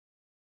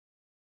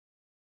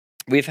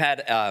We've had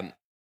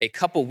a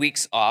couple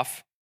weeks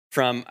off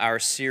from our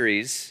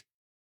series,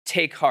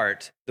 Take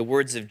Heart, the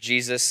Words of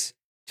Jesus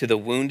to the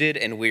Wounded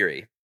and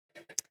Weary.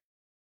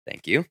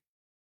 Thank you.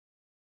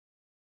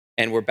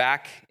 And we're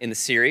back in the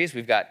series.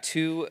 We've got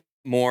three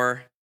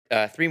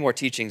more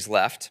teachings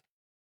left.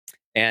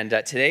 And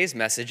today's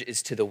message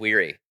is to the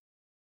weary.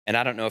 And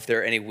I don't know if there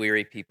are any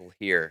weary people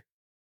here,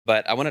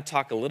 but I want to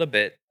talk a little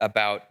bit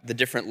about the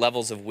different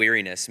levels of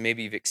weariness.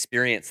 Maybe you've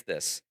experienced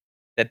this,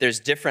 that there's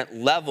different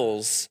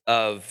levels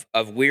of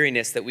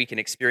weariness that we can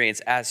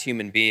experience as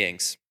human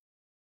beings.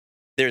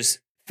 There's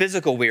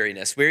physical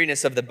weariness,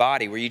 weariness of the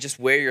body, where you just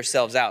wear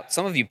yourselves out.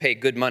 Some of you pay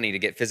good money to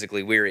get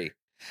physically weary.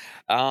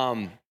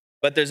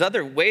 But there's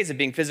other ways of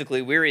being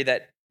physically weary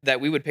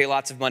that we would pay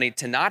lots of money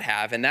to not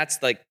have, and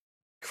that's like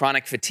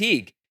chronic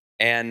fatigue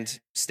and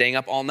staying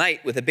up all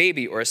night with a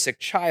baby or a sick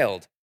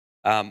child,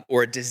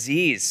 or a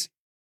disease,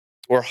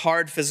 or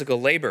hard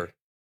physical labor.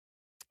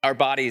 Our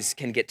bodies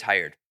can get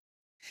tired.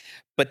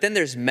 But then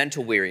there's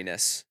mental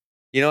weariness.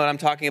 You know what I'm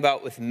talking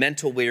about with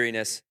mental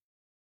weariness?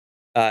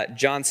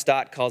 John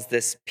Stott calls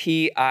this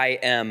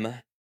PIM,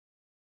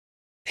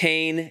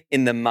 pain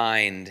in the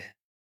mind.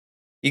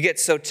 You get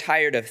so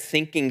tired of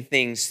thinking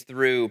things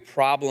through,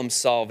 problem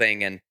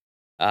solving, and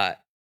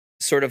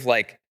sort of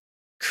like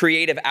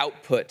creative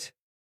output.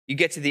 You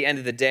get to the end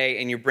of the day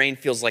and your brain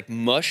feels like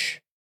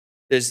mush.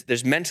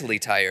 There's mentally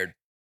tired.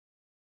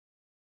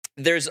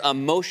 There's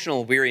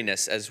emotional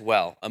weariness as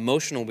well.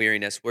 Emotional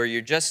weariness where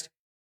you're just,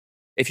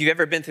 if you've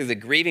ever been through the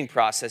grieving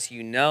process,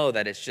 you know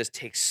that it just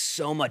takes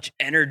so much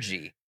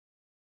energy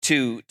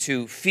to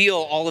feel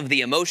all of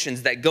the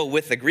emotions that go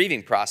with the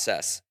grieving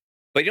process.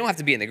 But you don't have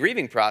to be in the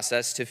grieving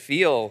process to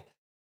feel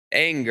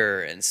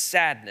anger and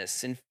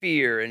sadness and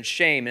fear and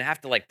shame and have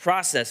to like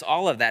process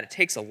all of that. It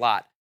takes a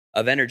lot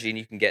of energy and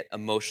you can get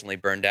emotionally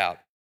burned out.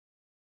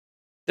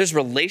 There's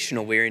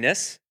relational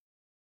weariness.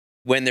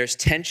 When there's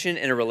tension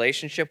in a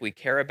relationship we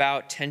care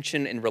about,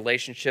 tension in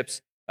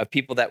relationships of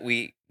people that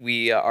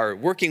we are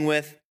working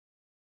with.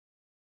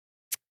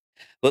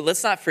 But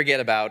let's not forget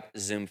about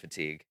Zoom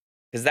fatigue,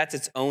 because that's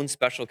its own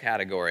special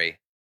category,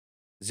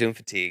 Zoom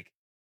fatigue.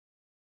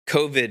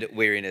 COVID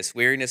weariness,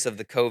 weariness of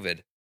the COVID.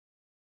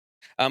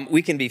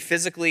 We can be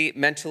physically,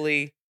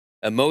 mentally,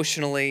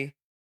 emotionally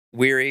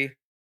weary,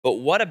 but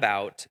what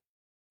about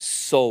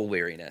soul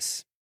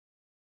weariness?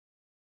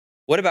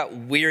 What about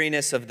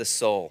weariness of the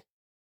soul?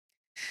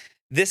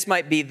 This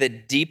might be the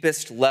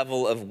deepest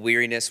level of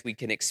weariness we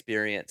can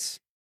experience.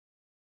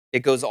 It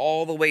goes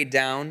all the way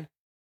down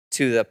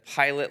to the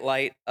pilot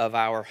light of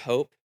our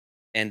hope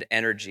and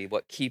energy,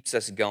 what keeps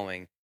us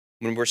going.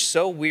 When we're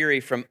so weary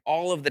from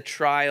all of the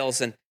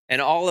trials and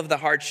all of the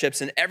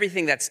hardships and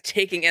everything that's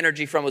taking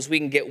energy from us, we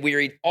can get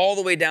wearied all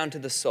the way down to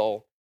the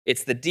soul.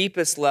 It's the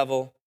deepest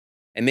level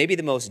and maybe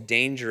the most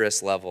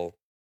dangerous level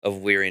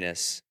of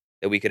weariness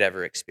that we could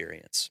ever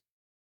experience.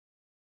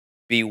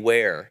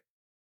 Beware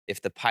if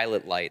the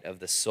pilot light of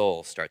the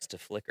soul starts to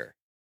flicker.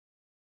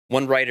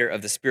 One writer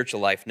of the spiritual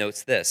life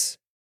notes this.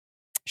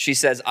 She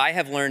says, I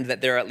have learned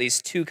that there are at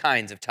least two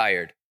kinds of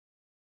tired.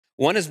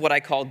 One is what I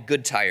call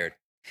good tired.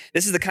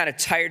 This is the kind of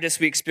tiredness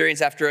we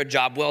experience after a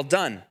job well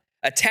done,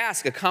 a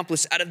task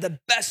accomplished out of the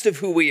best of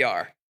who we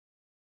are.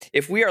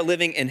 If we are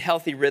living in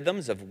healthy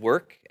rhythms of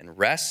work and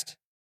rest,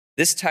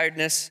 this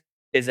tiredness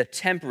is a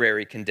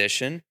temporary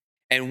condition.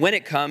 And when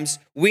it comes,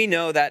 we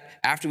know that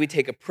after we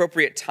take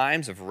appropriate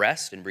times of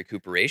rest and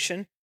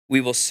recuperation,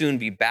 we will soon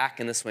be back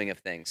in the swing of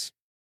things.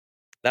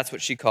 That's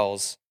what she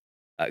calls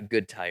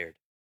good tired.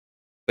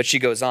 But she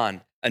goes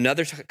on,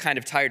 another kind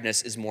of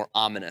tiredness is more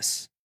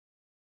ominous.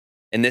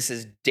 And this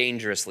is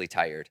dangerously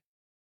tired.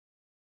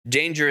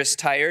 Dangerous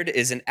tired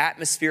is an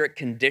atmospheric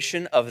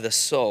condition of the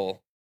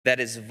soul that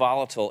is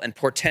volatile and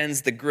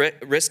portends the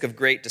risk of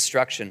great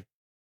destruction.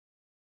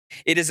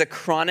 It is a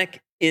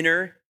chronic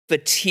inner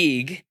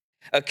fatigue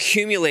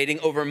accumulating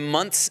over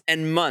months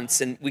and months,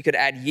 and we could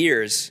add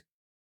years.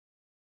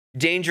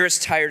 Dangerous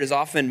tired is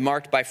often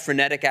marked by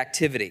frenetic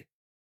activity,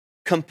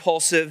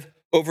 compulsive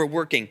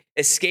overworking,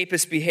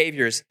 escapist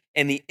behaviors,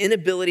 and the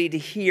inability to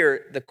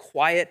hear the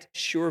quiet,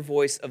 sure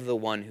voice of the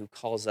one who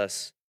calls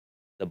us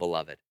the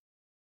beloved.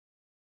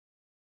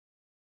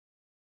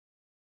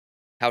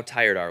 How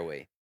tired are we?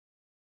 Are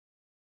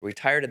we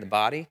tired in the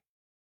body?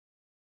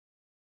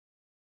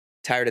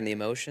 Tired in the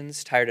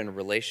emotions? Tired in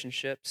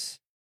relationships?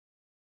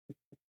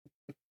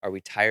 Are we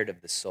tired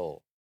of the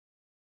soul?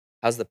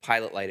 How's the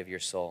pilot light of your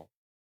soul?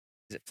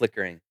 Is it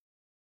flickering?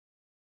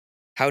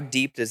 How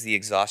deep does the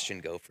exhaustion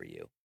go for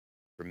you?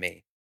 For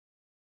me.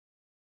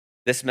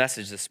 This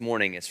message this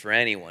morning is for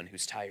anyone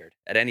who's tired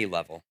at any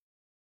level.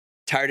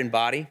 Tired in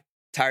body,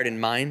 tired in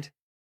mind,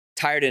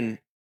 tired in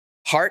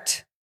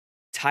heart,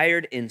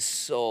 tired in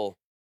soul.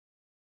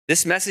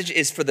 This message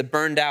is for the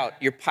burned out.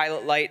 Your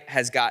pilot light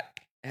has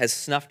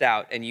snuffed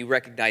out and you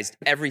recognized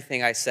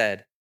everything I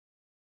said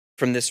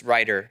from this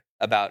writer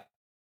about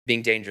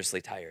being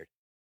dangerously tired.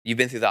 You've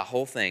been through that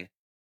whole thing.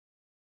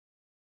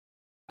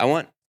 I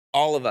want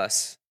all of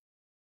us,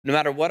 no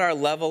matter what our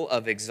level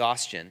of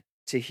exhaustion,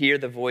 to hear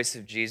the voice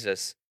of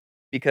Jesus,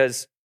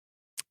 because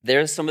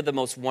They're some of the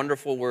most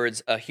wonderful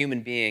words a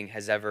human being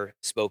has ever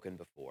spoken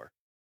before.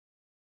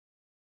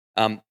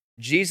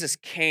 Jesus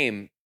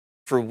came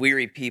for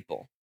weary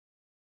people.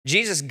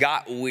 Jesus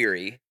got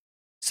weary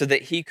so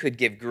that he could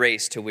give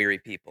grace to weary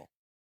people.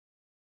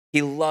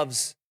 He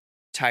loves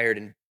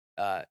tired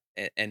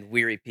and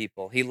weary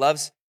people. He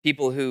loves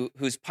people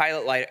whose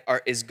pilot light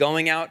is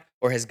going out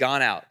or has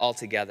gone out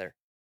altogether.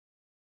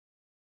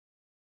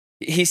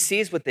 He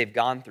sees what they've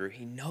gone through.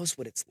 He knows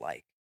what it's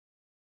like.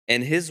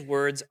 And his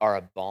words are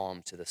a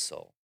balm to the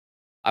soul.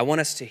 I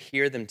want us to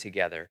hear them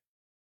together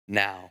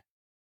now.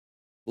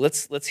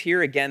 Let's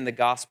hear again the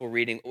gospel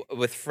reading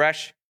with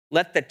fresh.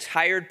 Let the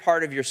tired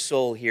part of your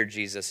soul hear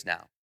Jesus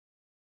now.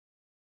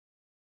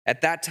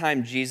 At that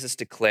time, Jesus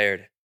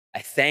declared, I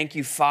thank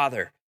you,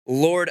 Father,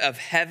 Lord of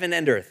heaven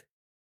and earth,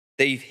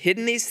 that you've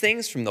hidden these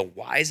things from the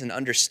wise and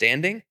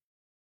understanding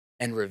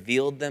and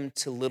revealed them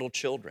to little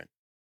children.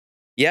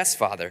 Yes,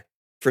 Father,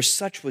 for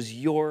such was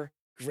your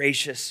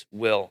gracious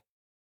will.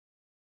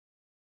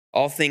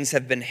 All things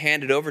have been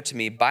handed over to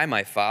me by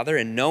my Father,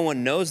 and no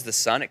one knows the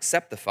Son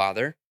except the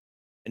Father,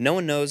 and no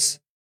one knows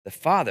the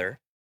Father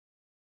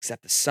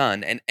except the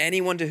Son, and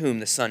anyone to whom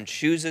the Son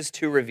chooses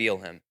to reveal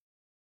him.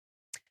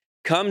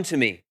 Come to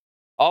me,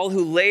 all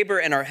who labor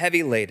and are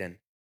heavy laden,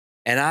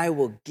 and I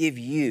will give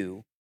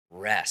you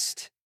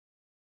rest.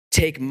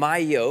 Take my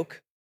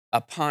yoke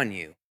upon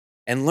you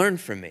and learn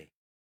from me,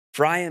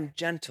 for I am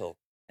gentle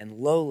and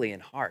lowly in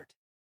heart,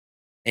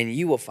 and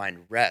you will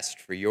find rest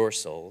for your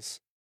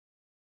souls.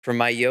 For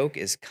my yoke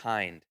is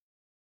kind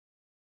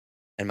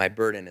and my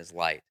burden is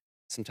light.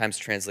 Sometimes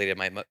translated,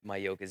 my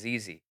yoke is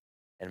easy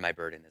and my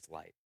burden is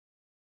light.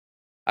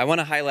 I want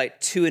to highlight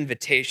two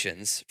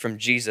invitations from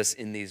Jesus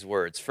in these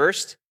words.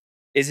 First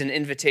is an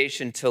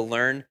invitation to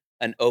learn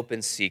an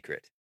open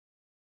secret.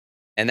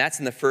 And that's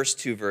in the first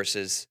two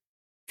verses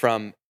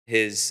from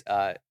his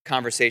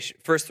conversation,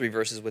 first three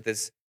verses with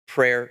his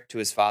prayer to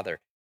his Father.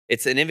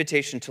 It's an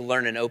invitation to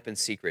learn an open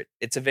secret.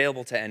 It's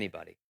available to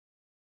anybody.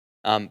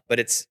 But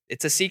it's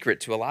a secret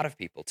to a lot of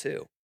people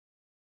too.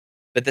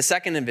 But the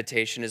second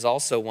invitation is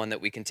also one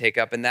that we can take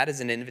up, and that is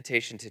an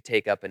invitation to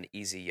take up an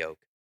easy yoke.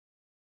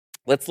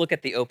 Let's look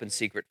at the open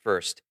secret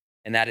first,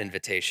 and that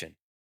invitation.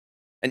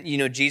 And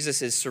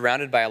Jesus is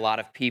surrounded by a lot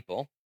of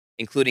people,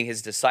 including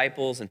his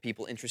disciples and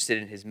people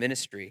interested in his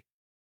ministry.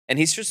 And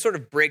he just sort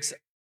of breaks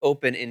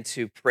open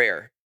into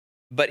prayer.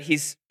 But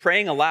he's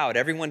praying aloud.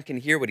 Everyone can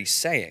hear what he's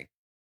saying.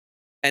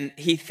 And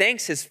he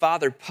thanks his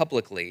Father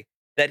publicly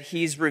that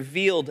he's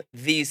revealed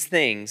these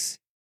things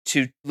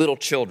to little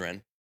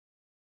children.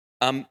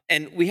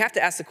 And we have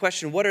to ask the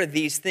question, what are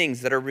these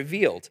things that are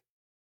revealed?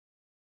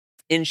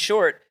 In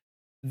short,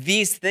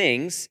 these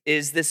things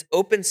is this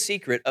open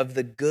secret of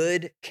the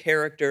good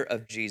character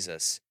of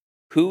Jesus,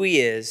 who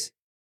he is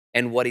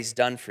and what he's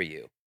done for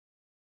you.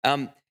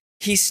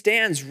 He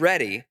stands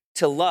ready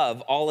to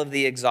love all of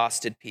the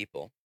exhausted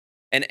people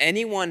and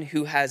anyone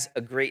who has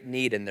a great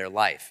need in their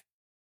life.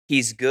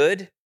 He's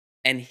good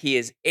and he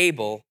is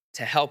able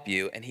to help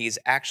you, and he's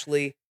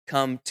actually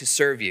come to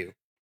serve you.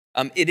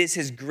 It is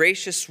his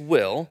gracious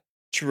will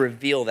to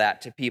reveal that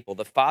to people.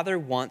 The Father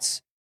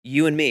wants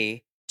you and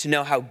me to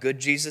know how good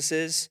Jesus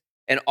is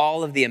and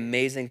all of the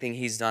amazing thing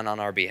he's done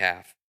on our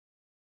behalf.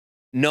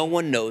 No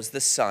one knows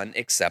the Son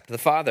except the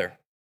Father.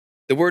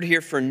 The word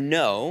here for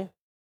know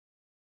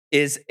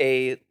is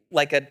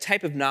like a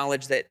type of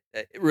knowledge that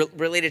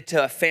related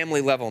to a family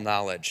level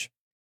knowledge.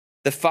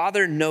 The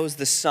Father knows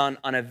the Son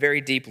on a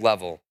very deep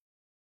level.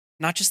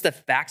 Not just the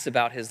facts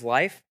about his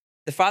life.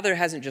 The Father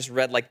hasn't just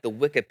read like the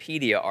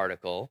Wikipedia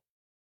article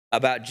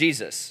about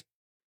Jesus.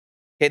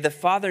 Okay, the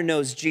Father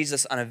knows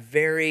Jesus on a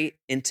very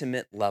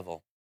intimate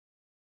level.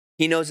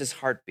 He knows his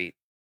heartbeat.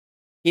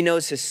 He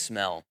knows his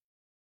smell.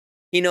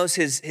 He knows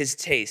his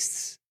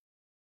tastes.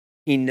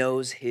 He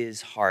knows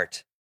his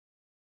heart.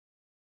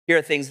 Here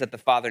are things that the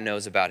Father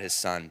knows about his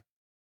Son.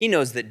 He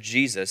knows that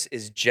Jesus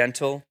is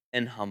gentle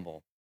and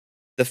humble.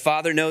 The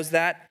Father knows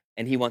that,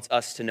 and he wants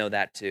us to know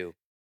that too.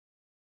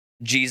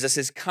 Jesus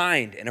is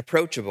kind and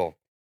approachable.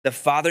 The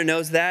Father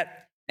knows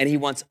that, and he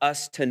wants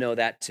us to know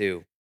that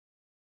too.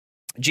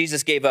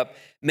 Jesus gave up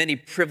many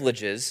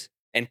privileges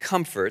and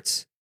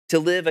comforts to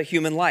live a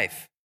human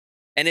life.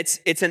 And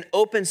it's an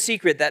open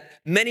secret that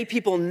many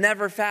people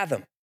never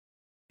fathom.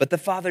 But the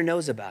Father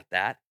knows about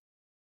that,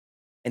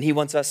 and he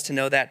wants us to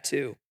know that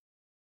too.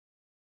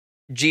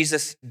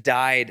 Jesus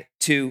died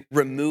to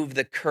remove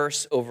the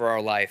curse over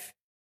our life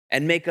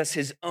and make us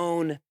his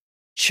own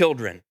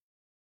children.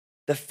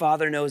 The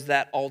Father knows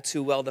that all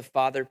too well. The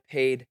Father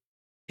paid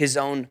his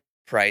own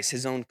price,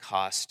 his own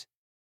cost,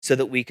 so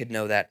that we could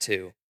know that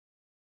too.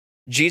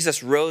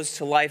 Jesus rose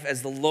to life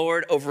as the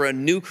Lord over a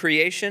new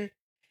creation.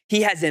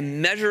 He has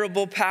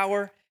immeasurable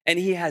power and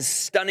he has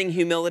stunning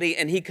humility,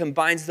 and he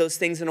combines those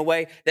things in a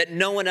way that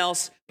no one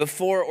else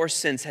before or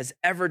since has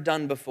ever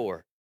done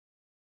before.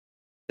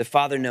 The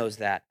Father knows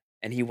that,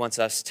 and he wants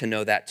us to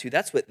know that too.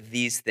 That's what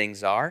these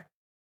things are.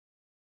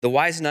 The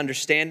wise and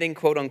understanding,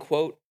 quote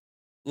unquote,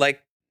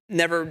 like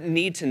never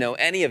need to know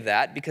any of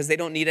that because they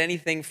don't need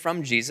anything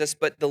from Jesus.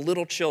 But the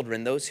little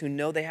children, those who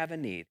know they have a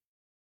need,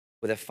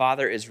 where the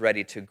Father is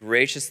ready to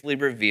graciously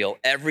reveal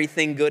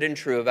everything good and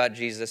true about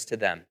Jesus to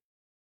them.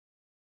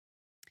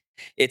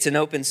 It's an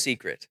open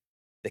secret,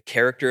 the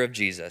character of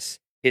Jesus,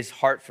 his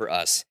heart for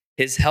us,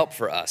 his help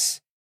for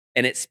us,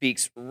 and it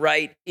speaks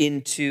right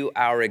into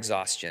our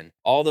exhaustion.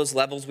 All those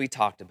levels we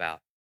talked about,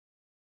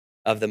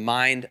 of the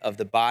mind, of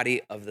the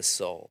body, of the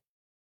soul,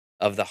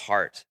 of the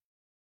heart.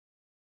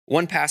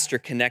 One pastor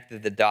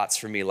connected the dots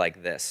for me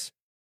like this.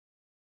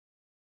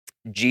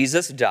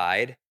 Jesus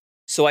died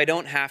so I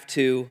don't have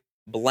to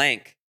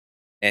blank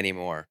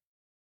anymore.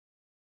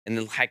 And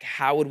then, like,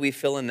 how would we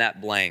fill in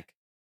that blank?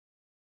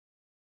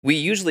 We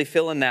usually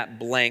fill in that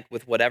blank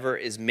with whatever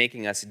is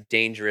making us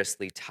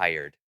dangerously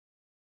tired.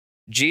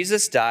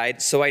 Jesus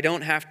died so I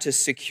don't have to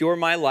secure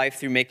my life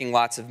through making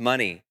lots of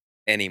money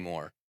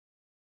anymore.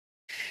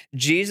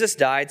 Jesus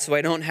died so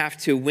I don't have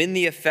to win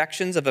the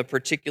affections of a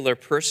particular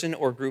person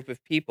or group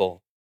of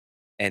people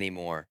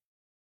anymore.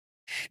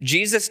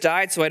 Jesus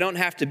died so I don't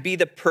have to be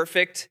the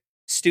perfect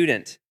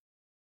student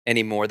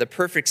anymore, the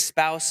perfect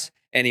spouse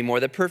anymore,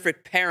 the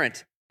perfect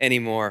parent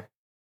anymore.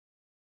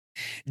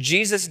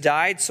 Jesus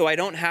died so I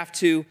don't have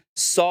to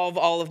solve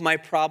all of my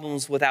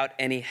problems without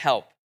any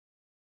help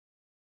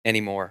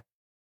anymore.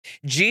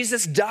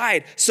 Jesus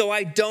died so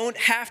I don't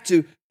have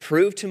to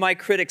prove to my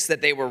critics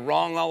that they were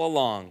wrong all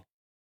along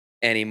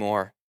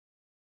anymore.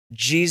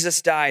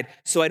 Jesus died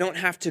so I don't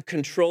have to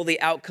control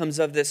the outcomes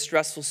of this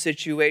stressful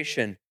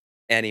situation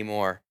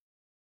anymore.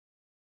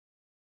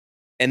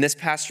 And this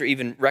pastor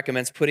even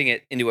recommends putting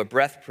it into a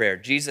breath prayer.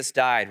 Jesus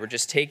died. We're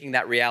just taking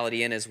that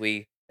reality in as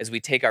we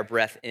take our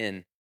breath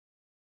in.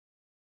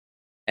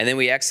 And then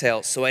we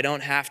exhale so I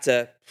don't have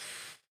to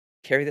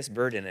carry this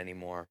burden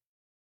anymore.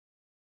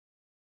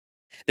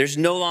 There's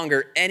no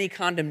longer any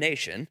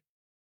condemnation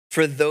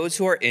for those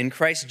who are in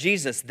Christ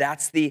Jesus.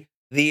 That's the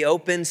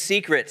open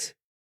secret.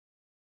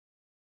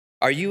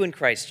 Are you in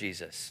Christ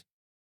Jesus?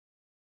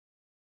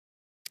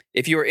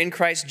 If you are in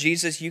Christ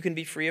Jesus, you can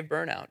be free of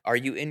burnout. Are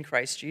you in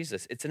Christ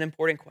Jesus? It's an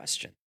important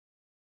question.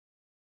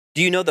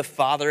 Do you know the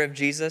Father of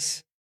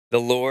Jesus, the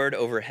Lord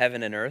over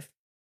heaven and earth,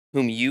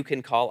 whom you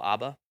can call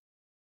Abba?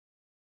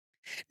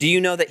 Do you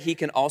know that he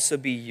can also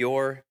be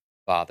your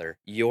Father,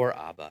 your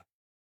Abba,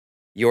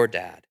 your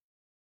dad?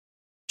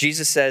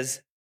 Jesus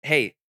says,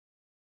 hey,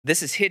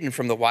 this is hidden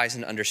from the wise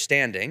and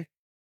understanding,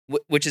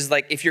 which is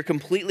like if you're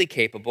completely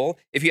capable,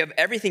 if you have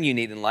everything you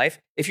need in life,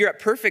 if you're at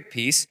perfect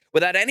peace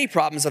without any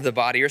problems of the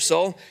body or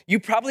soul, you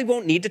probably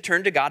won't need to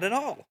turn to God at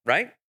all,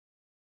 right?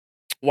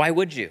 Why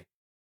would you?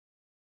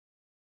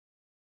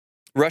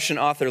 Russian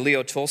author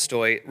Leo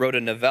Tolstoy wrote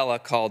a novella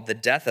called The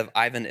Death of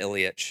Ivan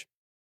Ilyich.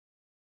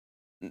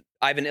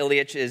 Ivan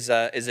Ilyich is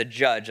a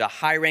judge, a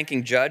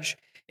high-ranking judge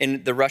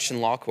in the Russian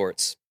law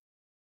courts.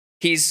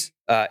 He's,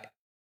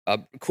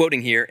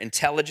 quoting here,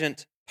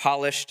 intelligent,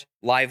 polished,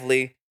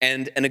 lively,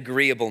 and an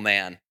agreeable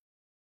man.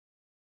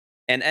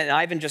 And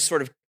Ivan just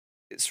sort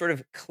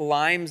of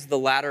climbs the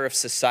ladder of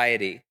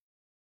society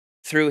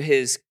through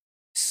his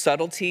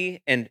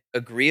subtlety and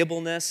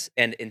agreeableness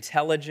and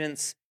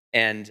intelligence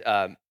and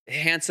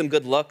handsome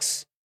good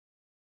looks.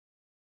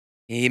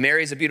 He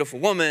marries a beautiful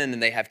woman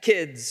and they have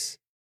kids.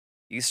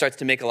 He starts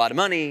to make a lot of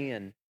money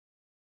and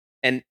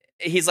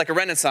he's like a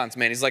Renaissance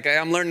man. He's like,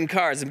 I'm learning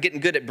cars. I'm getting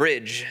good at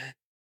bridge.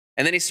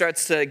 And then he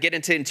starts to get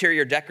into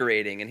interior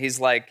decorating and he's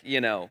like,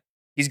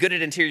 he's good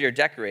at interior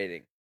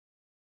decorating.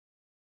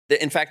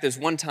 In fact, there's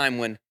one time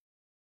when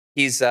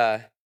he's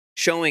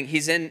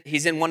he's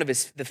in one of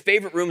the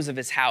favorite rooms of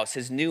his house,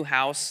 his new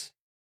house,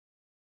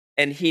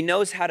 and he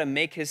knows how to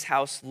make his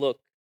house look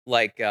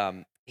like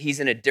he's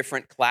in a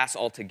different class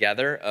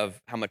altogether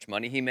of how much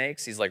money he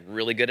makes. He's like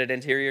really good at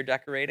interior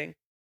decorating.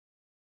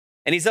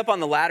 And he's up on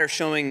the ladder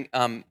showing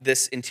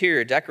this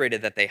interior decorator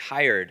that they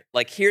hired,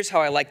 like, here's how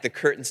I like the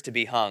curtains to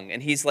be hung.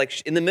 And he's like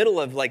in the middle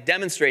of like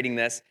demonstrating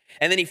this,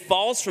 and then he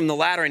falls from the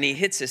ladder and he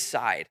hits his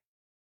side.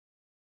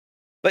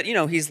 But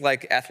he's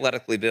like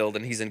athletically built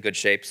and he's in good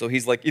shape, so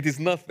he's like, it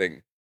is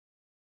nothing.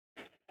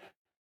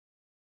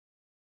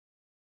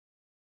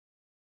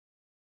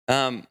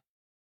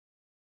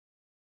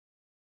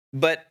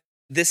 But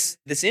this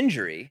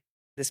injury,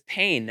 this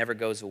pain never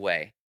goes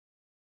away.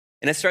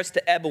 And it starts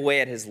to ebb away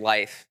at his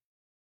life.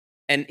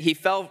 And he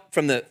fell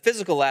from the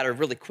physical ladder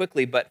really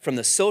quickly, but from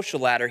the social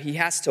ladder, he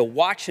has to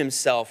watch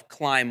himself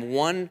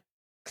climb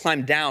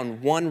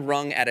down one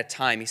rung at a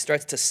time. He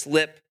starts to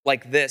slip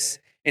like this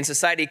in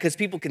society because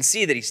people can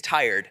see that he's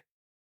tired.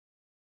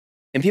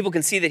 And people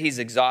can see that he's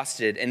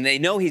exhausted, and they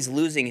know he's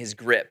losing his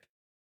grip.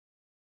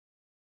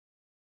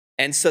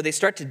 And so they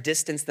start to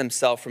distance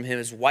themselves from him.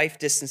 His wife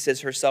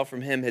distances herself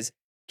from him. His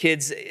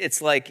kids,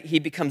 it's like he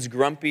becomes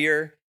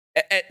grumpier.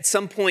 At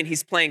some point,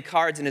 he's playing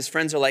cards, and his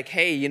friends are like,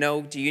 hey,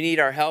 do you need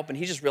our help? And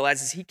he just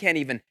realizes he can't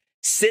even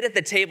sit at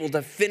the table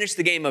to finish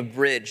the game of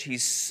bridge.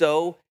 He's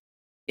so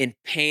in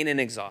pain and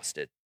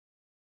exhausted.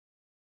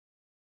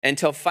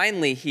 Until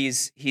finally,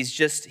 he's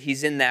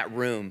in that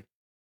room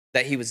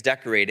that he was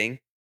decorating,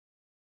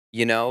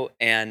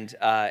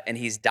 and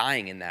he's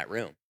dying in that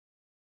room.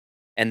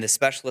 And the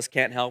specialist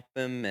can't help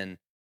him, and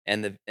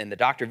the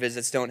doctor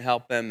visits don't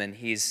help him, and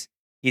he's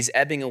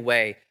ebbing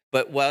away.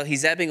 But while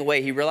he's ebbing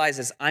away, he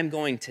realizes, I'm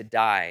going to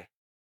die.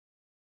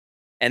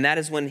 And that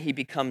is when he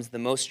becomes the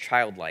most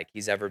childlike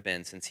he's ever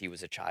been since he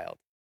was a child.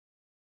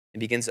 And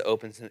begins to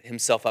open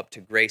himself up to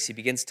grace. He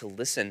begins to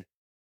listen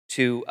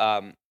to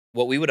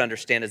what we would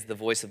understand as the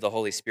voice of the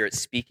Holy Spirit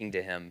speaking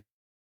to him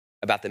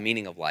about the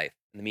meaning of life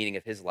and the meaning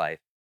of his life.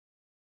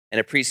 And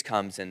a priest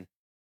comes and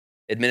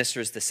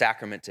administers the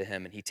sacrament to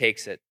him, and he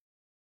takes it.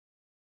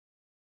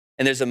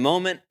 And there's a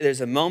moment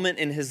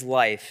in his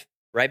life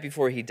right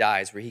before he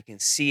dies where he can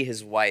see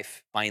his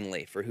wife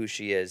finally for who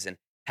she is and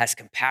has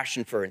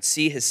compassion for her, and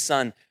see his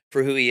son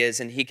for who he is.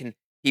 And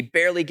he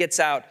barely gets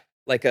out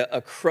like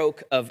a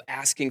croak of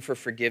asking for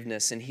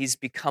forgiveness, and he's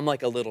become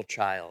like a little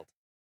child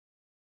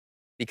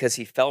because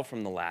he fell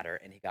from the ladder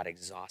and he got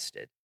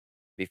exhausted.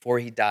 Before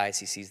he dies,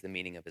 he sees the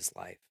meaning of his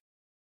life.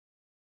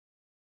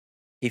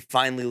 He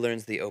finally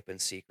learns the open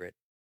secret.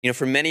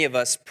 For many of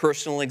us,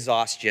 personal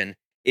exhaustion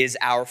is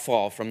our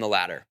fall from the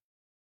ladder.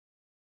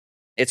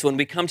 It's when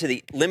we come to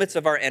the limits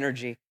of our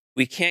energy,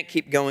 we can't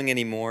keep going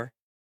anymore.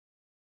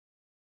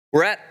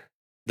 We're at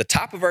the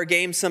top of our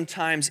game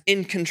sometimes,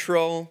 in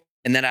control,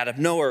 and then out of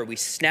nowhere, we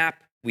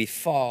snap, we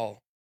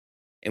fall,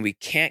 and we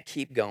can't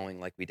keep going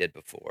like we did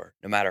before,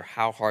 no matter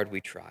how hard we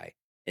try.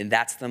 And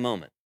that's the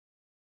moment.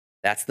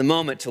 That's the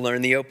moment to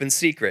learn the open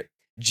secret.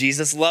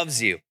 Jesus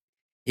loves you.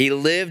 He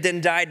lived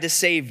and died to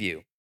save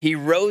you. He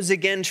rose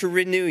again to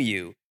renew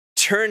you.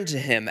 Turn to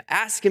him,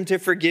 ask him to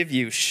forgive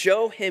you.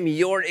 Show him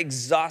your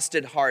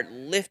exhausted heart,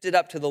 lift it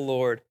up to the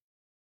Lord,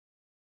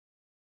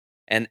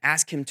 and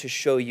ask him to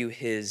show you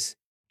his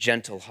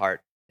gentle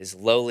heart, his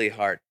lowly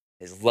heart,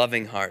 his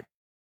loving heart.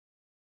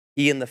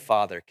 He and the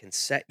Father can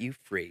set you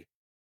free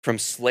from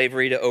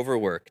slavery to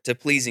overwork, to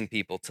pleasing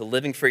people, to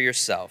living for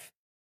yourself.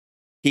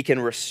 He can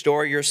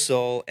restore your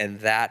soul, and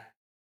that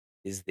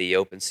is the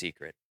open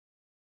secret.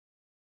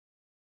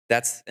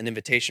 That's an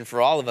invitation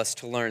for all of us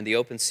to learn the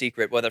open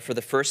secret, whether for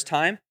the first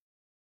time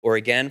or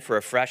again for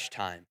a fresh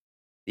time.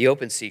 The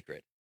open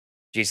secret: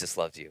 Jesus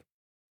loves you,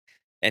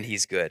 and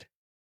he's good.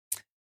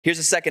 Here's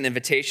a second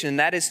invitation, and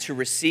that is to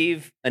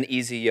receive an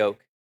easy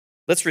yoke.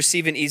 Let's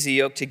receive an easy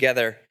yoke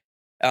together.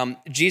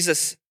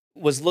 Jesus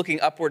was looking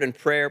upward in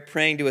prayer,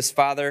 praying to his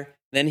Father.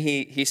 Then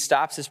he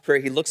stops his prayer.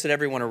 He looks at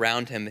everyone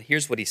around him.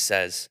 Here's what he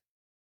says: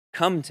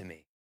 "Come to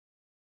me,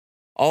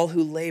 all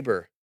who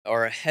labor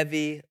or are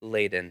heavy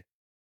laden,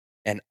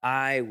 and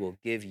I will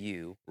give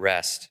you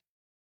rest.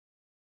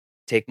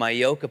 Take my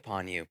yoke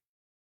upon you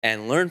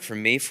and learn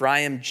from me, for I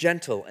am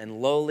gentle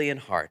and lowly in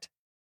heart,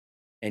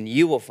 and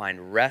you will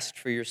find rest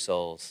for your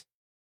souls.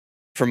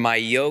 For my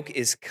yoke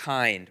is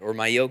kind," or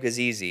my yoke is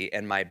easy,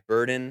 "and my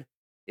burden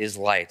is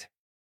light."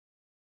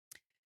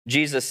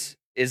 Jesus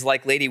is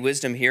like Lady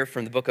Wisdom here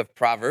from the book of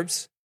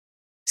Proverbs,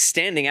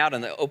 standing out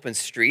on the open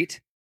street,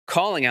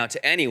 calling out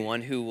to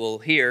anyone who will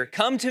hear,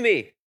 "Come to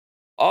me,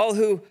 all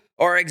who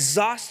are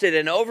exhausted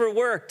and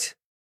overworked,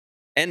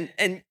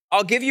 and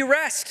I'll give you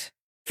rest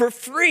for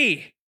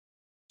free.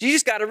 You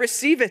just got to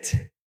receive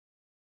it."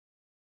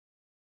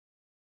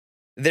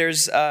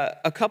 There's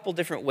a couple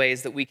different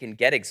ways that we can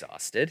get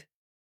exhausted.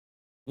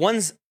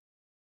 One's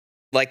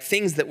like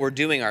things that we're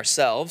doing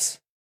ourselves,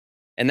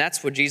 and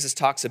that's what Jesus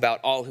talks about,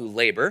 all who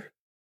labor.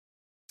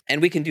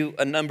 And we can do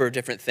a number of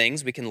different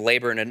things. We can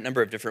labor in a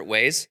number of different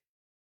ways.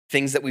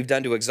 Things that we've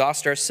done to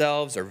exhaust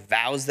ourselves, or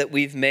vows that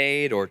we've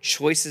made, or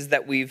choices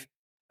that we've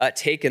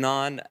taken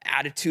on,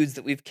 attitudes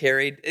that we've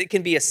carried. It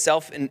can be a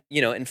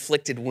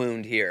inflicted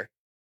wound here.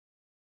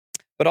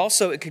 But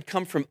also it could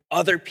come from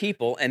other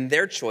people and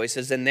their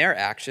choices and their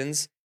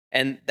actions.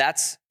 And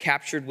that's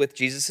captured with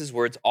Jesus'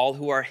 words, all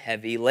who are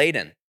heavy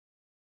laden.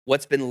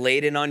 What's been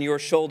laden on your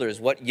shoulders?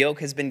 What yoke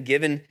has been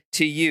given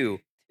to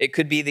you? It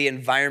could be the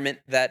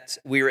environment that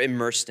we're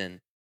immersed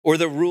in, or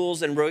the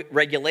rules and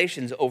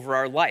regulations over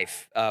our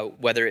life,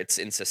 whether it's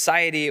in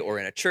society or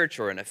in a church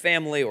or in a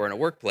family or in a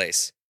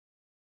workplace.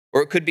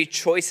 Or it could be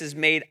choices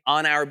made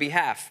on our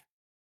behalf.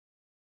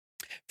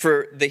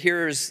 For the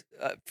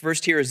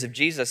first hearers of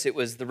Jesus, it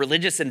was the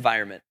religious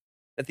environment,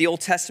 that the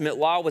Old Testament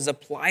law was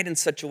applied in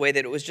such a way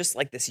that it was just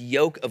like this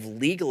yoke of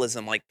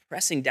legalism, like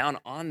pressing down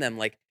on them,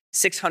 like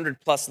 600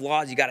 plus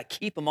laws. You got to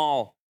keep them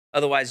all.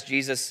 Otherwise,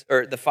 Jesus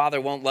or the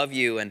Father won't love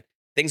you and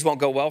things won't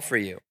go well for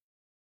you.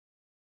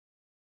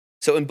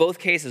 So in both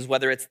cases,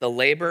 whether it's the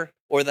labor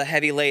or the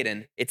heavy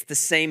laden, it's the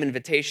same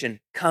invitation: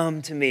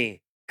 come to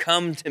me,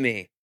 come to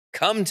me,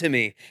 come to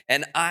me,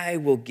 and I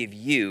will give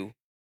you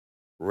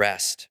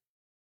rest.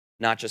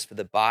 Not just for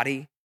the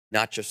body,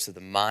 not just for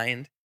the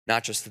mind,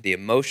 not just for the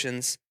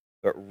emotions,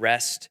 but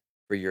rest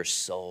for your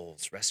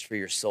souls. Rest for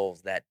your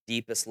souls, that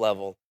deepest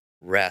level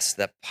rest,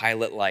 that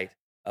pilot light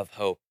of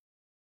hope.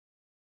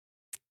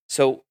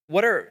 So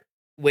what are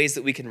ways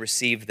that we can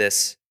receive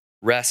this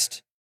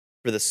rest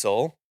for the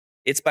soul?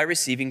 It's by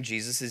receiving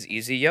Jesus'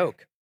 easy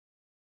yoke.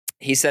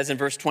 He says in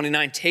verse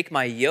 29, "Take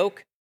my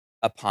yoke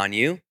upon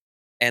you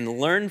and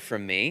learn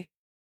from me,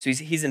 So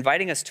he's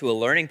inviting us to a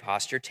learning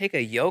posture. Take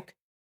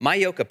my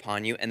yoke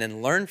upon you, and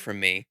then learn from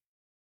me.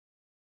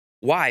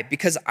 Why?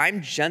 Because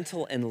I'm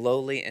gentle and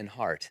lowly in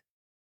heart.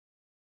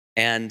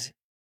 And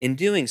in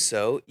doing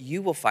so,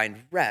 you will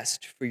find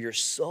rest for your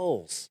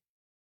souls.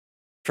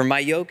 For my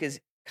yoke is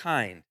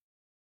kind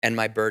and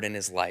my burden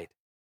is light.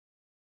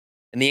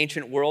 In the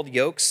ancient world,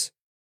 yokes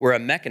were a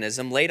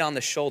mechanism laid on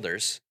the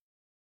shoulders.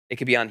 It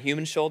could be on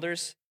human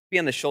shoulders, it could be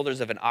on the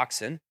shoulders of an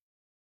oxen,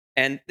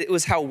 and it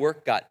was how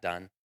work got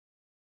done.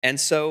 And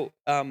so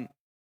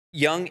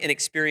young,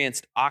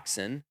 inexperienced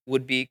oxen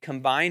would be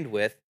combined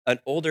with an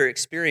older,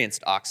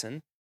 experienced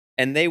oxen,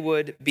 and they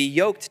would be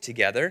yoked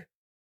together.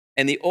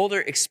 And the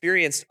older,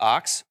 experienced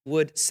ox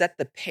would set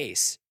the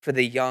pace for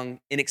the young,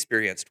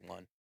 inexperienced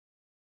one.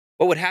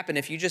 What would happen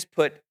if you just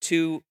put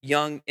two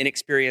young,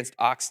 inexperienced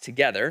ox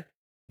together?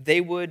 They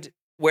would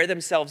wear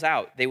themselves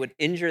out. They would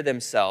injure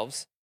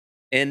themselves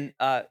in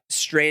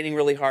straining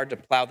really hard to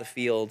plow the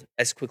field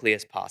as quickly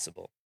as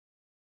possible.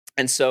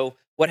 And so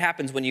what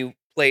happens when you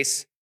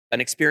place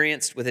an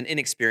experienced with an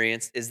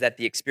inexperienced is that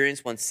the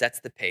experienced one sets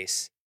the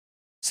pace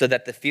so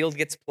that the field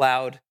gets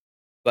plowed,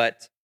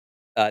 but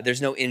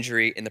there's no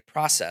injury in the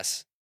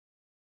process.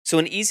 So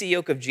an easy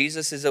yoke of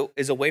Jesus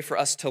is a way for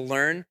us to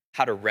learn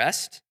how to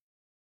rest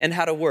and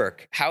how to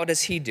work. How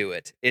does he do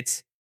it?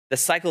 It's the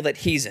cycle that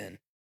he's in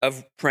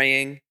of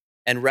praying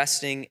and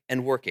resting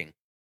and working.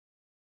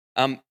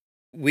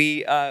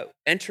 We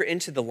enter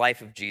into the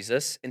life of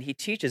Jesus, and he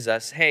teaches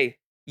us, hey,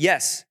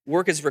 yes,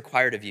 work is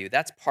required of you.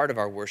 That's part of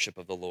our worship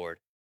of the Lord.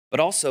 But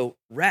also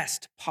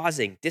rest,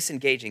 pausing,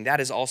 disengaging,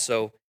 that is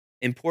also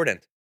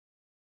important.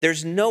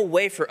 There's no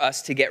way for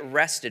us to get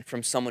rested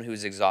from someone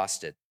who's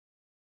exhausted.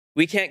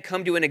 We can't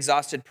come to an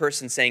exhausted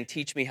person saying,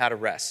 teach me how to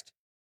rest.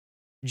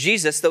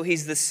 Jesus, though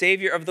he's the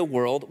Savior of the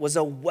world, was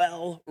a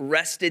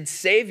well-rested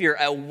Savior,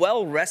 a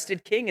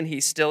well-rested King, and he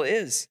still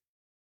is.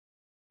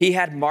 He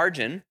had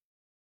margin.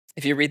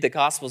 If you read the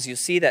Gospels, you'll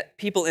see that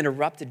people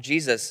interrupted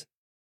Jesus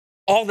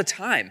all the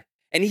time,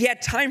 and he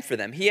had time for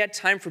them. He had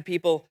time for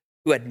people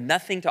who had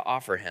nothing to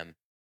offer him,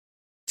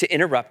 to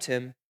interrupt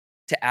him,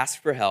 to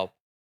ask for help,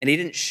 and he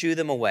didn't shoo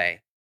them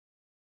away.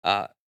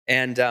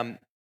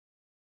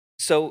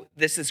 So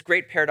this is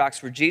great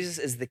paradox where Jesus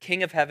is the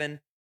King of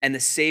heaven and the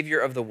Savior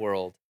of the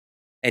world,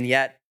 and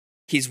yet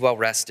he's well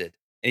rested,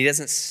 and he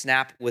doesn't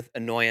snap with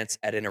annoyance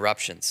at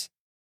interruptions.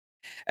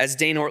 As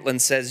Dane Ortland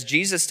says,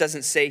 Jesus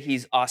doesn't say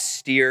he's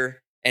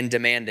austere and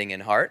demanding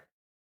in heart,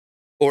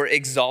 or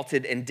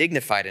exalted and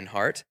dignified in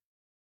heart,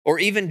 or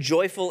even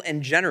joyful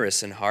and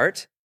generous in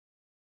heart.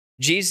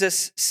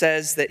 Jesus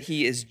says that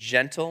he is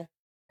gentle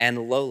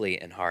and lowly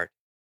in heart.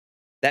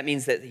 That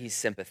means that he's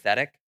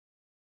sympathetic,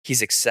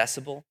 he's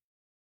accessible,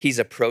 he's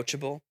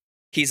approachable,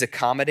 he's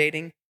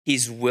accommodating,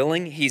 he's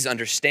willing, he's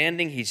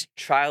understanding, he's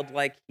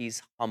childlike,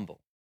 he's humble.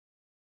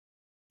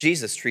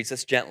 Jesus treats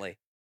us gently.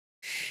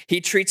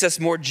 He treats us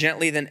more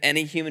gently than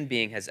any human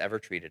being has ever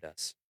treated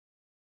us,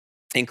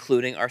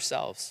 including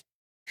ourselves.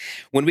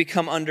 When we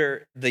come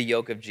under the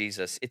yoke of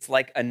Jesus, it's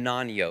like a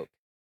non-yoke.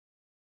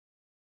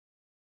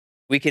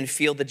 We can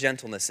feel the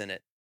gentleness in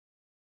it.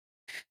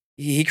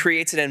 He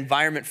creates an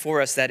environment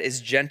for us that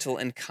is gentle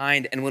and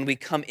kind, and when we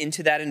come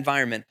into that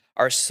environment,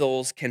 our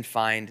souls can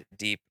find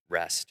deep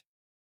rest.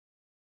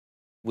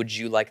 Would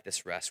you like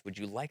this rest? Would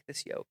you like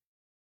this yoke?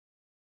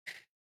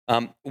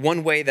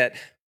 One way that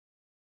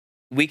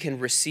we can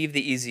receive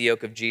the easy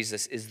yoke of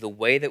Jesus is the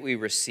way that we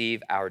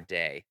receive our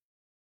day.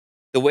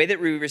 The way that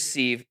we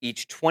receive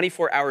each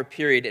 24-hour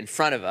period in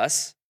front of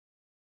us.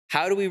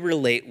 How do we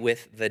relate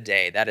with the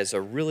day? That is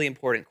a really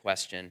important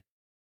question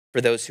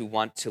for those who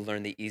want to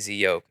learn the easy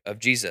yoke of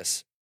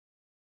Jesus.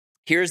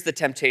 Here's the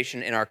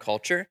temptation in our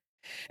culture,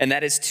 and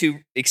that is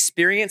to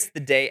experience the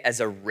day as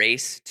a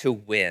race to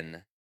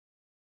win.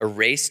 A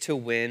race to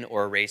win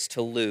or a race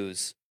to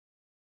lose.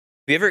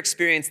 Have you ever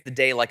experienced the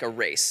day like a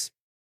race?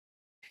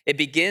 It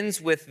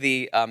begins with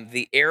the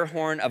air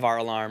horn of our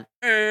alarm.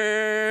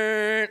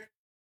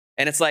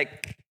 And it's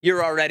like,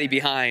 you're already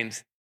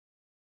behind.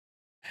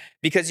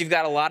 Because you've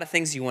got a lot of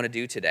things you want to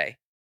do today.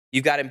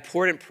 You've got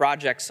important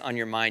projects on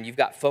your mind. You've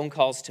got phone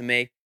calls to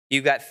make.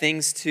 You've got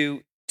things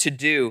to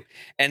do.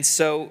 And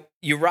so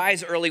you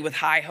rise early with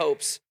high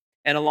hopes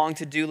and a long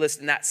to-do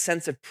list and that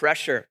sense of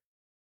pressure.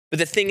 But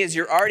the thing is,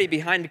 you're already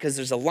behind because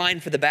there's a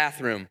line for the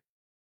bathroom.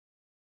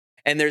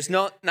 And there's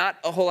not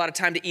a whole lot of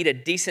time to eat a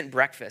decent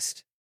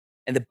breakfast.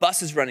 And the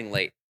bus is running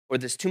late, or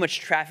there's too much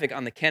traffic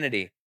on the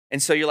Kennedy.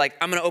 And so you're like,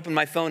 I'm going to open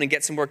my phone and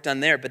get some work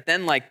done there. But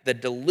then like the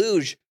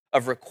deluge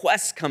of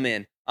requests come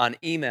in on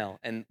email,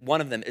 and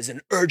one of them is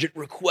an urgent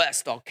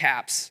request, all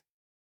caps.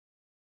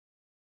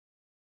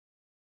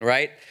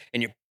 Right?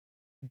 And your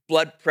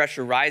blood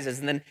pressure rises,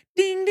 and then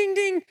ding, ding,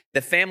 ding.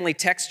 The family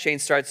text chain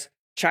starts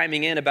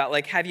chiming in about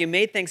like, have you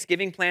made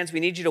Thanksgiving plans? We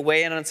need you to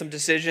weigh in on some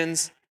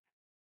decisions.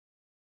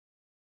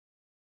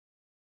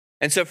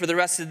 And so for the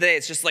rest of the day,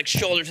 it's just like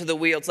shoulder to the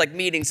wheel. It's like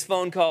meetings,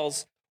 phone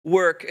calls,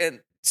 work, and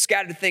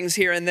scattered things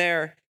here and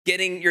there,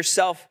 getting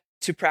yourself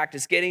to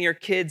practice, getting your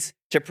kids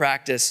to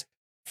practice,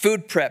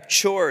 food prep,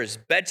 chores,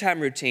 bedtime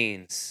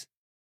routines.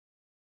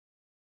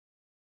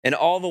 And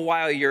all the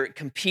while you're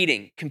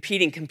competing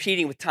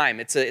with time.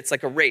 It's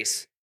like a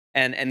race.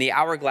 And the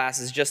hourglass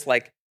is just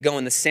like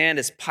going, the sand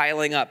is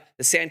piling up.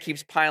 The sand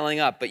keeps piling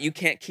up, but you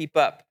can't keep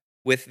up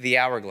with the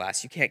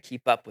hourglass. You can't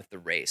keep up with the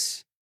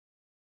race.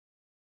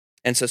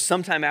 And so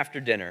sometime after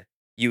dinner,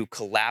 you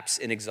collapse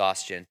in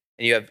exhaustion.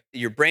 And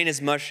your brain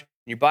is mush,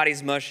 and your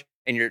body's mush,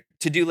 and your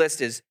to-do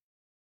list is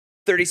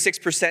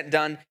 36%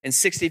 done and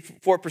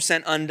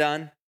 64%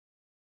 undone.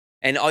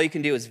 And all you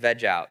can do is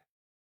veg out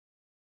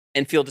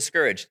and feel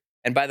discouraged.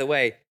 And by the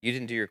way, you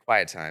didn't do your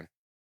quiet time.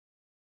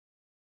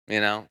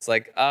 It's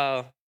like,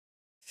 oh.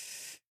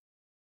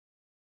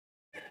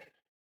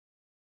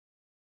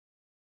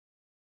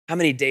 How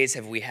many days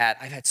have we had?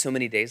 I've had so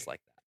many days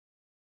like that.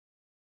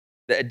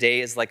 That a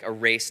day is like a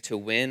race to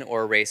win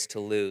or a race to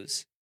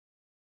lose.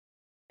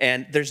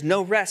 And there's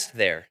no rest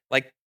there.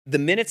 Like the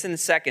minutes and the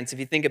seconds, if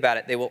you think about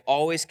it, they will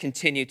always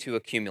continue to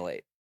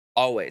accumulate.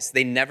 Always.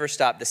 They never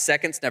stop. The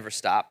seconds never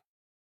stop.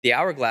 The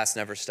hourglass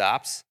never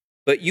stops.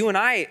 But you and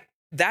I,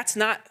 that's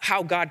not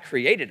how God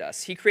created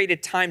us. He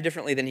created time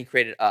differently than he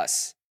created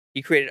us.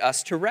 He created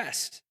us to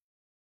rest.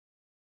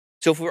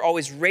 So if we're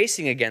always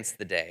racing against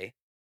the day,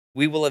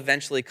 we will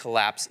eventually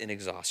collapse in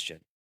exhaustion.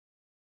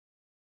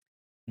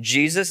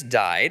 Jesus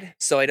died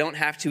so I don't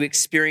have to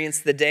experience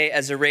the day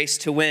as a race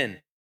to win.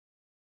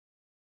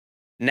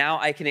 Now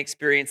I can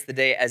experience the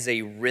day as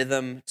a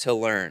rhythm to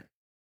learn.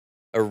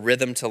 A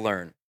rhythm to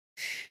learn.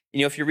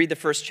 If you read the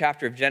first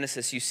chapter of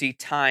Genesis, you see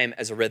time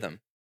as a rhythm.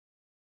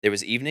 There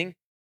was evening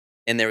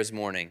and there was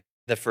morning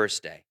the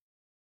first day.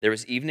 There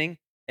was evening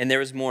and there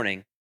was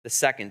morning the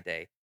second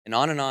day. And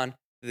on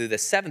through the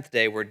seventh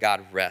day where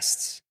God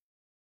rests.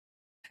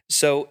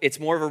 So it's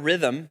more of a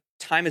rhythm.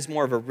 Time is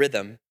more of a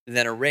rhythm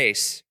than a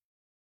race.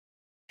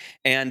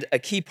 And a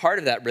key part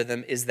of that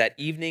rhythm is that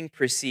evening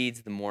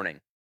precedes the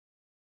morning.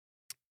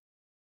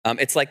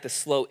 It's like the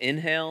slow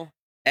inhale,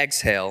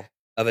 exhale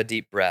of a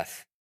deep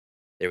breath.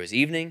 There was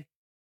evening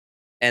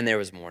and there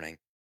was morning.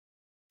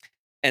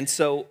 And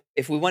so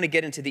if we want to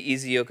get into the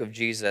easy yoke of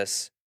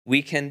Jesus,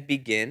 we can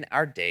begin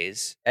our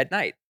days at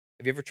night.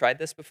 Have you ever tried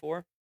this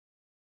before?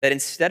 That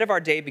instead of our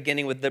day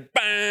beginning with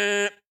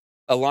the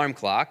alarm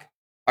clock,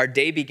 our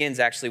day begins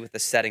actually with the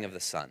setting of the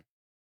sun.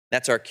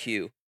 That's our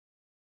cue.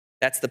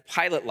 That's the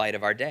pilot light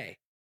of our day.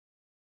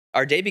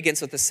 Our day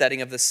begins with the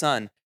setting of the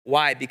sun.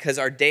 Why? Because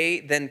our day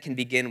then can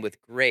begin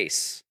with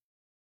grace.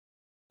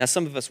 Now,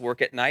 some of us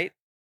work at night,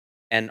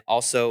 and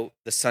also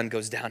the sun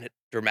goes down at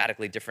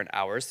dramatically different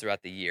hours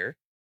throughout the year.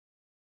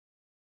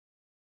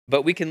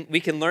 But we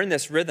can learn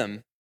this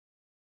rhythm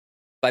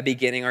by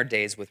beginning our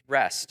days with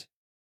rest.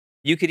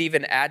 You could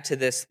even add to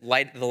this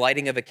the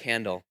lighting of a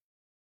candle,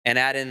 and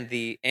add in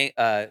the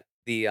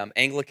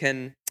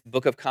Anglican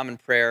Book of Common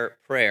Prayer.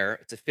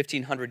 It's a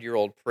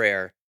 1,500-year-old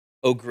prayer.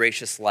 O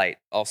gracious light,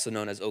 also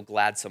known as O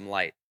gladsome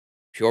light,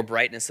 pure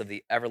brightness of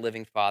the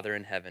ever-living Father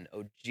in heaven,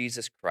 O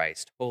Jesus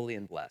Christ, holy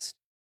and blessed.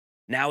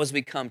 Now as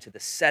we come to the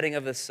setting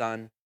of the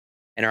sun,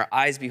 and our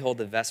eyes behold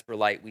the vesper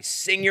light, we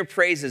sing your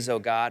praises, O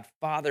God,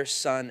 Father,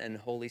 Son, and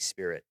Holy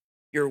Spirit.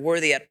 You're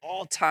worthy at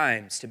all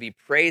times to be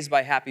praised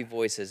by happy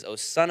voices, O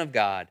Son of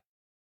God,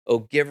 O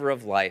giver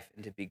of life,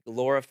 and to be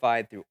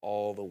glorified through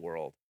all the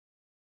world.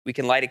 We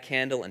can light a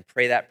candle and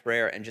pray that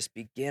prayer and just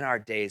begin our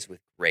days with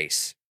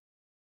grace.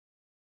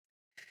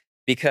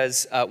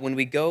 Because when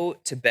we go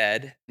to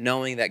bed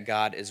knowing that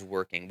God is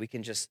working, we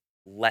can just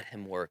let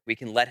him work. We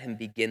can let him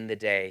begin the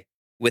day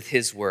with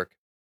his work.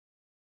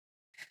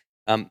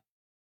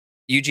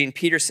 Eugene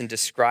Peterson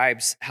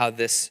describes how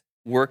this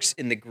works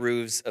in the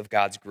grooves of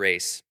God's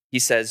grace. He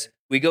says,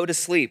 we go to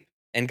sleep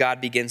and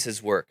God begins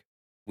his work.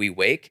 We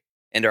wake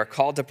and are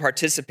called to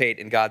participate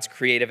in God's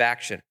creative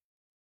action.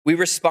 We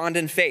respond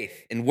in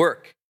faith, in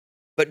work,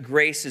 but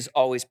grace is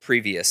always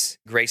previous.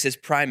 Grace is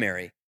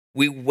primary.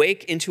 We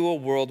wake into a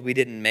world we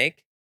didn't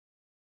make.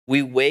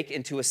 We wake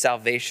into a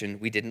salvation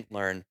we didn't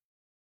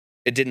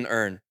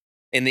earn.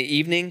 In the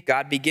evening,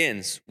 God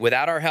begins,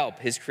 without our help,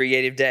 his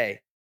creative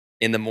day.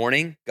 In the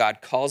morning, God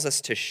calls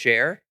us to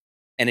share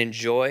and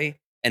enjoy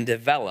and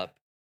develop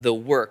the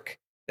work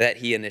that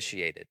he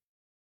initiated.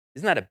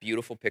 Isn't that a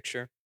beautiful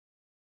picture?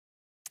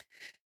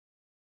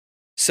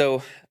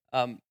 So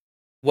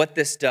what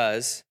this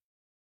does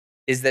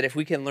is that if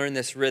we can learn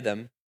this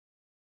rhythm,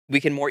 we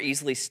can more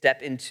easily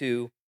step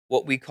into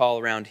what we call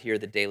around here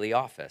the daily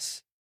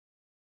office,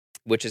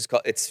 which is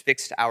called, it's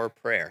fixed hour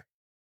prayer.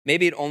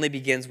 Maybe it only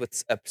begins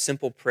with a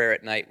simple prayer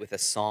at night with a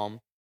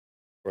psalm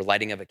or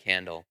lighting of a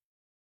candle.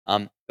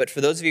 But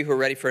for those of you who are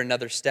ready for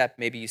another step,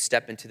 maybe you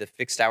step into the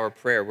fixed hour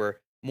prayer where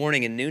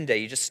morning and noonday,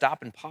 you just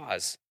stop and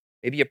pause.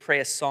 Maybe you pray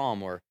a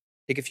psalm or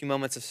take a few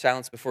moments of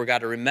silence before God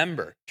to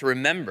remember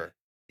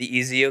the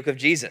easy yoke of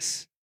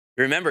Jesus.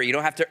 Remember, you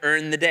don't have to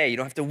earn the day. You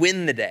don't have to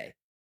win the day.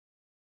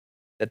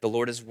 That the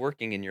Lord is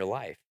working in your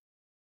life.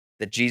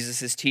 That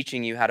Jesus is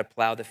teaching you how to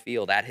plow the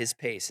field at his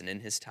pace and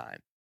in his time.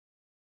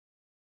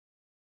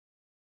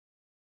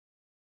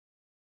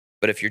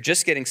 But if you're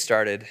just getting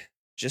started,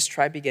 just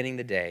try beginning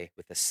the day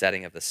with the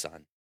setting of the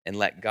sun and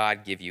let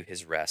God give you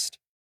his rest.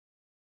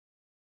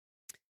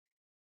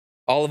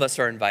 All of us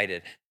are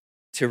invited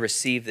to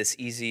receive this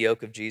easy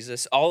yoke of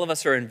Jesus. All of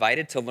us are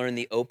invited to learn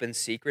the open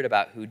secret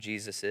about who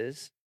Jesus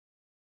is,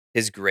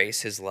 his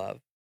grace, his love.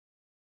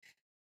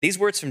 These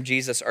words from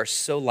Jesus are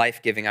so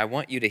life-giving. I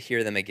want you to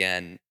hear them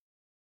again,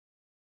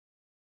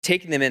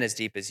 taking them in as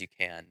deep as you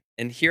can.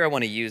 And here I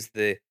want to use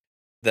the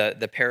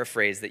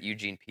paraphrase that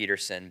Eugene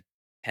Peterson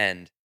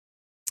penned.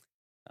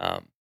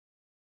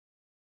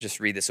 Just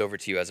read this over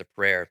to you as a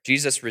prayer.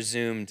 Jesus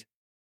resumed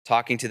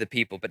talking to the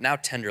people, but now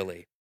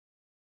tenderly.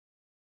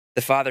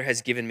 The Father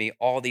has given me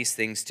all these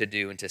things to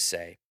do and to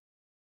say.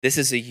 This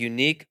is a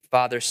unique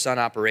father-son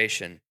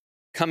operation,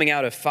 coming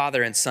out of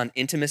father and son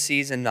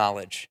intimacies and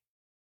knowledge.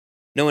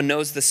 No one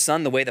knows the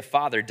Son the way the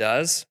Father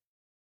does,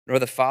 nor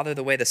the Father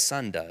the way the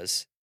Son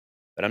does,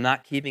 but I'm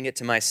not keeping it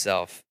to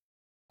myself.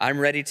 I'm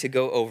ready to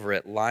go over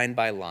it line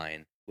by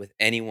line with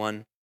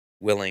anyone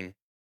willing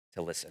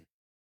to listen.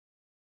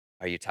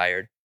 Are you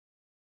tired?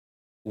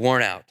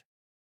 Worn out?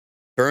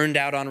 Burned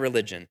out on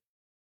religion?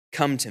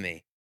 Come to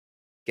me.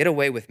 Get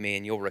away with me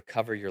and you'll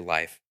recover your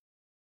life.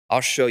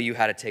 I'll show you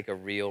how to take a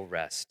real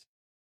rest.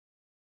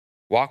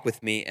 Walk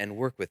with me and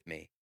work with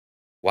me.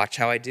 Watch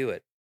how I do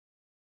it.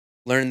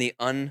 Learn the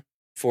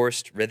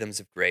unforced rhythms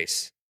of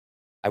grace.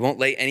 I won't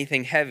lay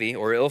anything heavy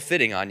or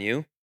ill-fitting on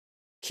you.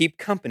 Keep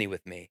company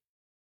with me,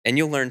 and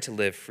you'll learn to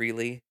live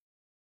freely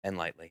and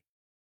lightly.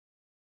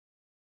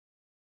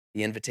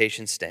 The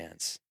invitation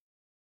stands.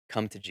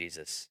 Come to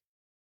Jesus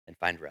and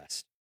find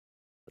rest.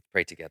 Let's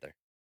pray together.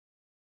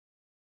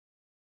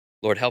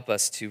 Lord, help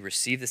us to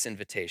receive this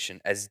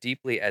invitation as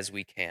deeply as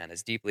we can,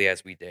 as deeply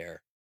as we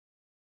dare.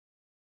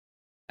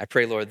 I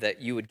pray, Lord,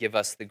 that you would give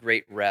us the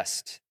great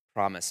rest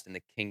promised in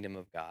the kingdom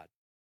of God.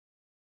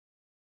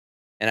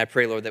 And I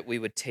pray, Lord, that we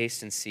would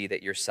taste and see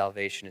that your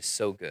salvation is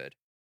so good.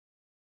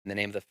 In the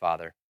name of the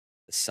Father,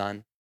 the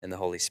Son, and the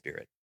Holy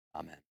Spirit.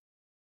 Amen.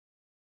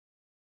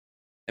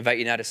 I invite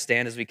you now to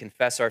stand as we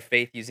confess our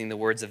faith using the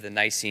words of the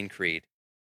Nicene Creed.